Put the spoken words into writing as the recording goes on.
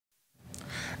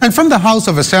And from the House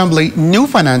of Assembly, new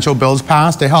financial bills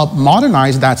passed to help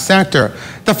modernize that sector.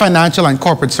 The financial and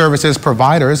corporate services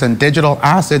providers and digital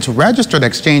assets registered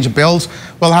exchange bills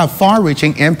will have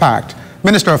far-reaching impact.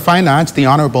 Minister of Finance, the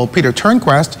Honourable Peter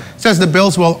Turnquest, says the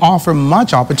bills will offer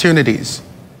much opportunities.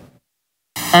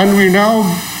 And we're now,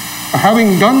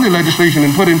 having done the legislation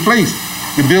and put in place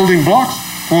the building blocks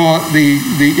for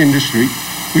the industry,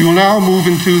 we will now move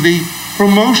into the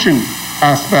promotion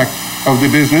aspect of the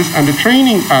business and the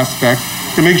training aspect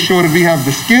to make sure that we have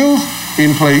the skills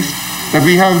in place, that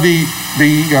we have the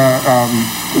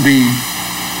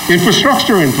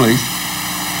infrastructure in place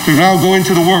to now go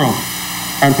into the world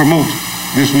and promote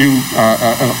this new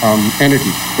entity,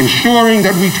 ensuring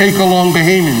that we take along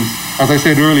Bahamians, as I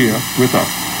said earlier, with us.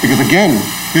 Because again,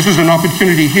 this is an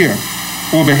opportunity here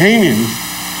for Bahamians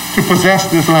to possess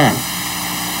this land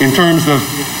in terms of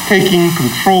taking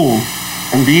control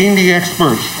and being the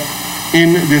experts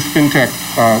in this fintech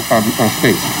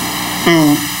space.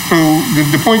 So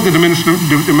the point that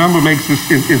the member makes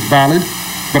is valid,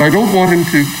 but I don't want him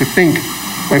to think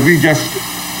that we just,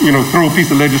 throw a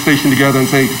piece of legislation together and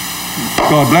say,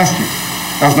 God bless you.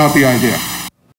 That's not the idea.